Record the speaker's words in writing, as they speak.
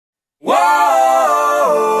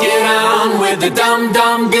Whoa, get on with the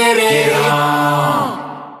dum-dum ditty. Get on.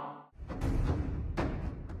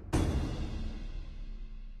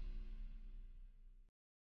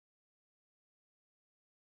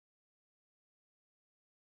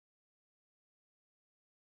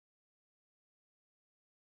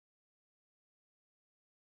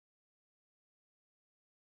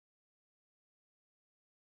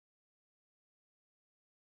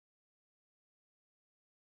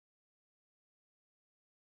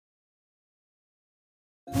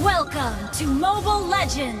 Welcome to Mobile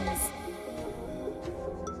Legends!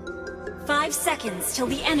 5 seconds till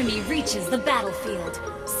the enemy reaches the battlefield.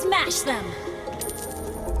 Smash them!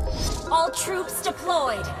 All troops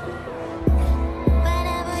deployed!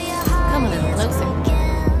 Come a little closer.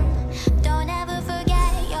 Don't ever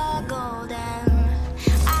forget you're golden.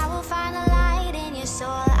 I will find the light in your soul,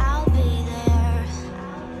 I'll be there.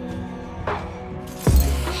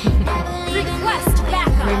 Request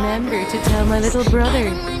backup! Remember to tell my little brother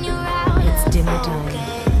it's dinner time.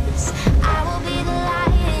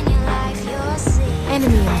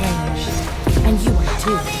 Enemy in range, and you are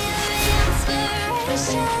too.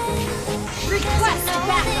 Request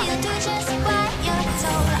backup!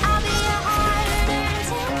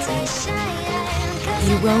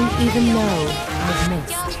 You won't even know I've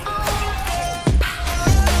missed.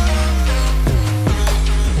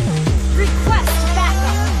 Request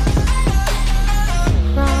backup!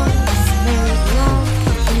 Cross may lock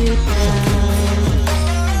you down.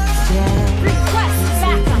 Request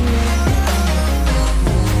backup!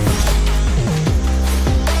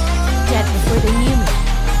 Dead before they knew me.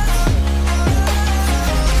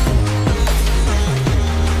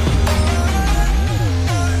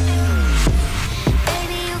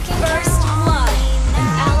 First blood! An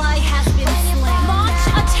ally has been slain. Launch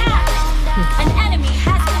attack! An enemy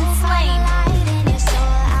has been slain.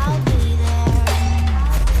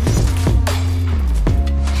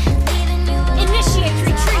 Initiate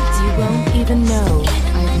retreat! You won't even know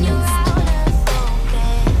I've missed.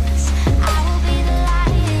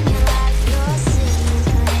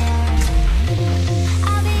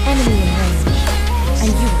 Enemy in range,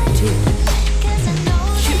 and you are too.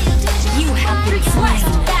 You have been slain.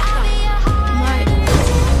 Backup! My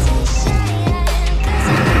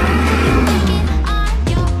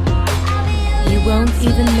You won't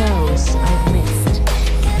even know I've missed.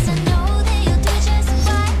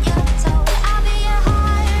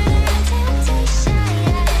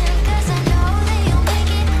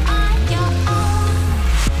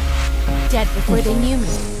 Dead before they knew me.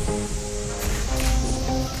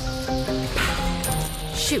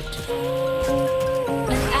 Shoot.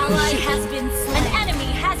 An ally has been slain. An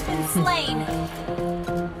enemy has been slain.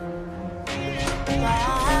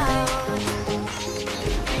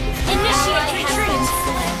 Initiate retreat!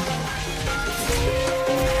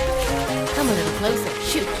 Come a little closer.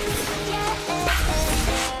 Shoot.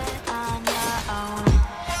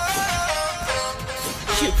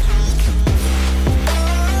 Shoot.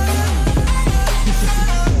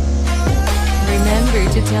 Remember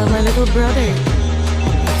to tell my little brother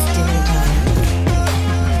it's dinner time.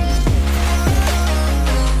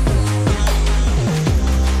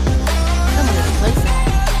 Come a little closer.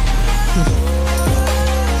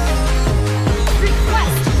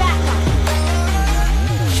 Request backup!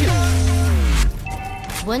 Shoot.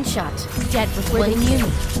 One shot. Dead before they knew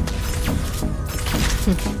me.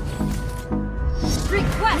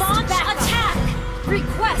 Request attack!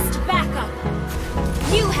 Request backup!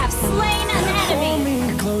 You have slain an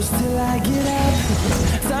enemy! Close till I get up.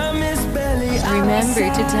 Time is barely on our Remember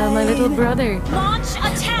to tell my little side. brother Launch I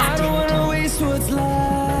attack! don't wanna waste what's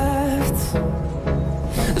left.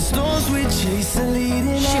 The storms we chase are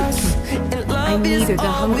leading us, and I'm love neither is the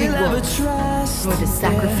all hungry we'll ever wolf trust. nor the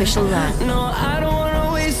sacrificial lamb. No, I don't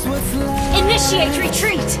wanna waste what's left. Initiate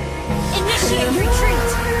retreat! Initiate retreat!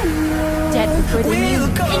 Dead before they knew We'll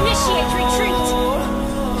me. go Initiate retreat!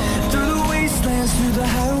 through the wastelands, through the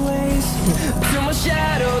highways, till my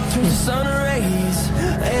shadow turns to sun rays,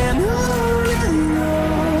 and on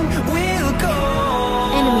we'll go.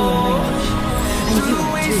 Enemy in range, and Through you the are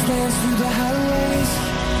too. wastelands, through the highways,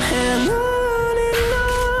 and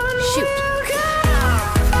on Shoot.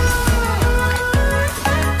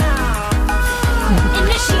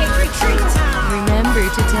 Initiate retreat! Remember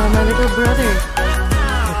to tell my little brother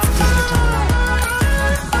it's dinner time.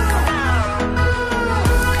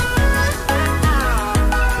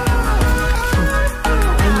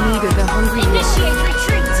 I'm neither the hungry wolf Initiate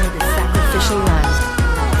retreat! nor the sacrificial lamb.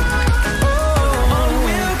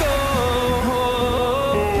 we'll go.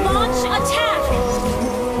 Launch attack!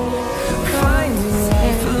 Finding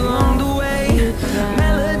life along the way,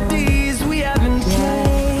 melodies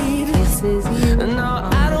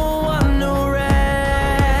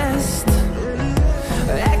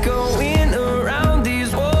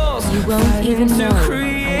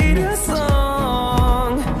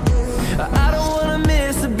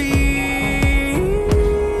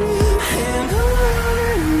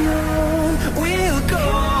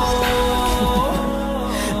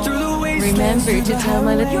remember to tell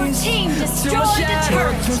my little... Your team Till my destroyed the shadow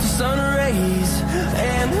turret. turns to sun rays,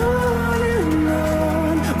 and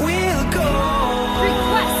on we'll go.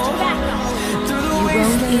 Request backup. Through the You won't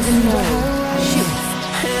wastelands, even through the know. highways, Shoot.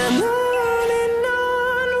 and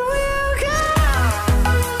on we'll go.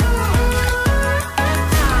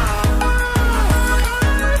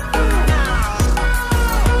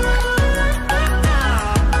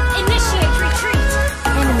 Initiate retreat.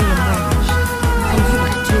 Enemy in range. And you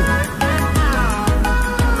are too.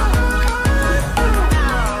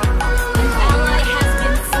 An ally has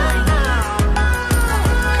been slain.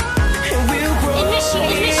 And we'll grow.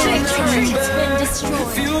 Initiate retreat. Has been destroyed.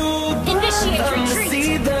 Fueled Initiate from the retreat.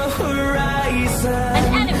 sea, the horizon. An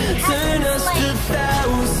enemy has Turn been us to slain.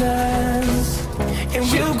 thousands, and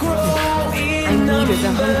we'll grow I in needed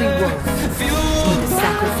the hungry number. wolf. Fueled The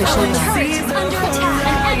sacrificial Our lamb. turret is under attack.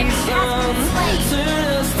 An enemy has been slain. Turn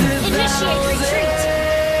us to Initiate retreat.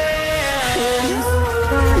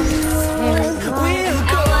 we'll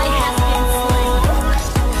go Ally has been slain.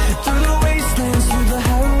 through the wastelands, through the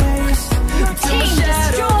highways. Your team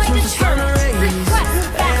destroyed the turret. Request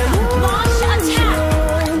backup. Launch attack.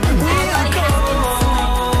 Ally has been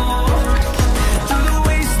slain. Through the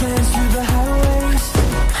wastelands, through the highways,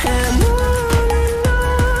 and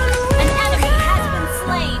An enemy has been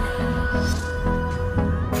slain.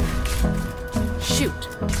 Shoot.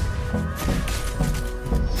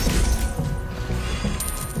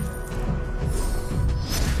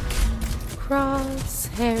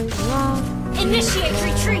 Crosshairs long. Initiate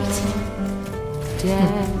retreat.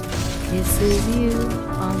 Death kisses you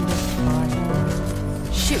on the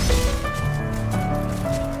forehead. Shoot.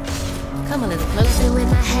 Come a little closer. In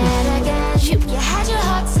my head again. Shoot. You had your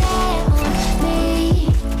heart set on me,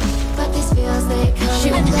 but these feels they come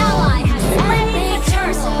Shoot. and An ally has go. slain the They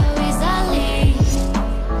come so turtle. easily.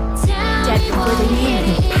 Tell Dead me before what they knew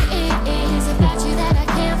it is about you that I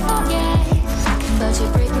can't forget, but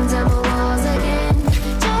you're breaking down my walls again,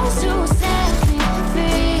 just to set me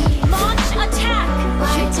free. Launch attack.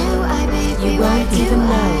 Why do I, baby? You Why won't do even I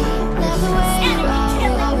know. love the way you Enemy are? You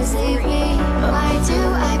killing always leave me. Why do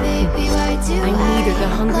I, baby? Why do I needed the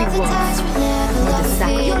hungry love the wolf. touch but never Or the love the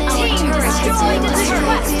sacrifice. feeling? Our team Why destroyed do the I,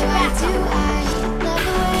 turret. baby? Why do Backup. I love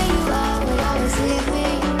the way you are? You always leave me.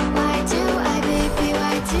 Why do I, baby?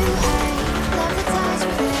 Why do I love the touch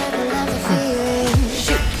but never love the feeling?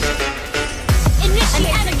 Shoot.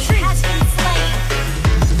 Initiate retreat. Has been slain.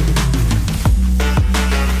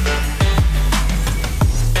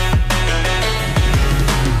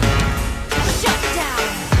 Shut down.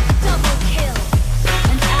 Double kill.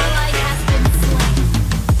 An ally has been slain.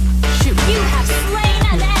 Shoot. You have slain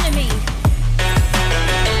an enemy.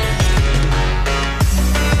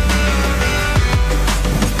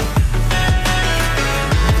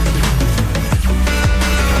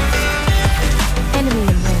 Enemy in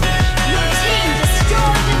range. Your team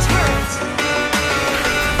destroyed the turret.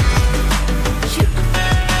 Shoot.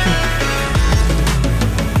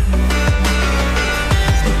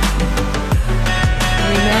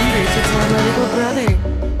 Remember to tell my little brother.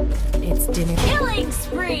 It's dinner. Killing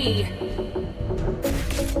spree.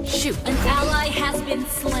 Shoot. An ally has been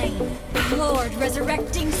slain. Lord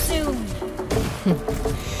resurrecting soon.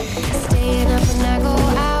 Staying up when I go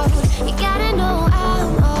out, you gotta know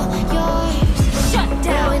I'm all yours. Shut When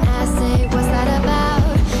down. I say what's that about,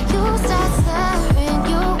 you start slurring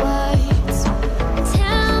your words.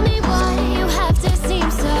 Tell me why you have to seem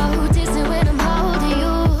so distant when I'm holding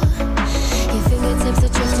you. Your fingertips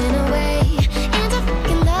are drifting away, and I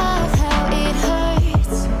fucking love how it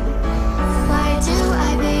hurts. Why do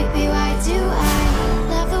I, baby? Why do I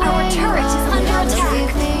love the Our way you turret is are? under Always attack.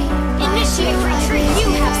 leave me. Why Initiate do I, retreat. baby? You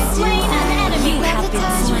have Why do slain I an enemy. love Have the been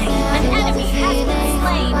touch slain. when I An love enemy the has been feeling?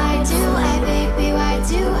 slain. Why do I, baby? Why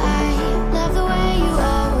do I love the way you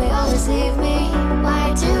always leave me? Why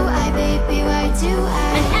do I, baby? Why do I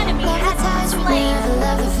An enemy love has the touch been but slain. never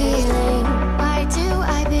love the feeling? Why do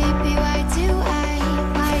I, baby? Why do I?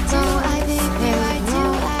 Why do I, baby? Why do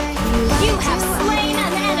I? You have slain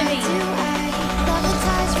an enemy. Why do I love the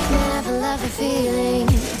touch but never love the feeling?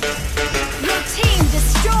 Your team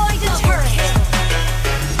destroyed the turret.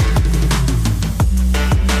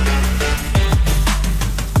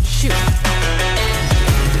 Shoot.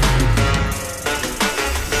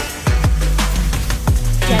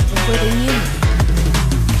 Dead before they knew me.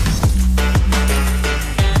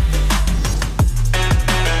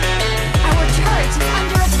 Our turret is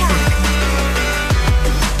under attack.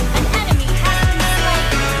 An enemy has been slain.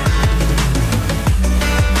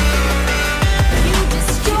 You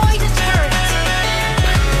destroyed a turret.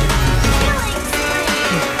 Killing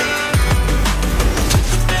spree.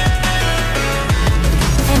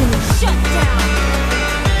 Enemy. Shut down.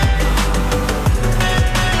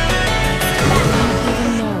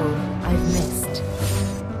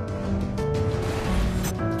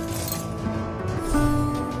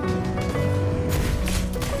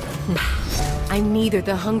 neither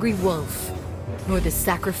the hungry wolf nor the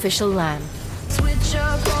sacrificial lamb. Switch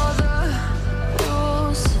up all the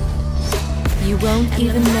rules. You won't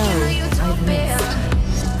even know I've missed.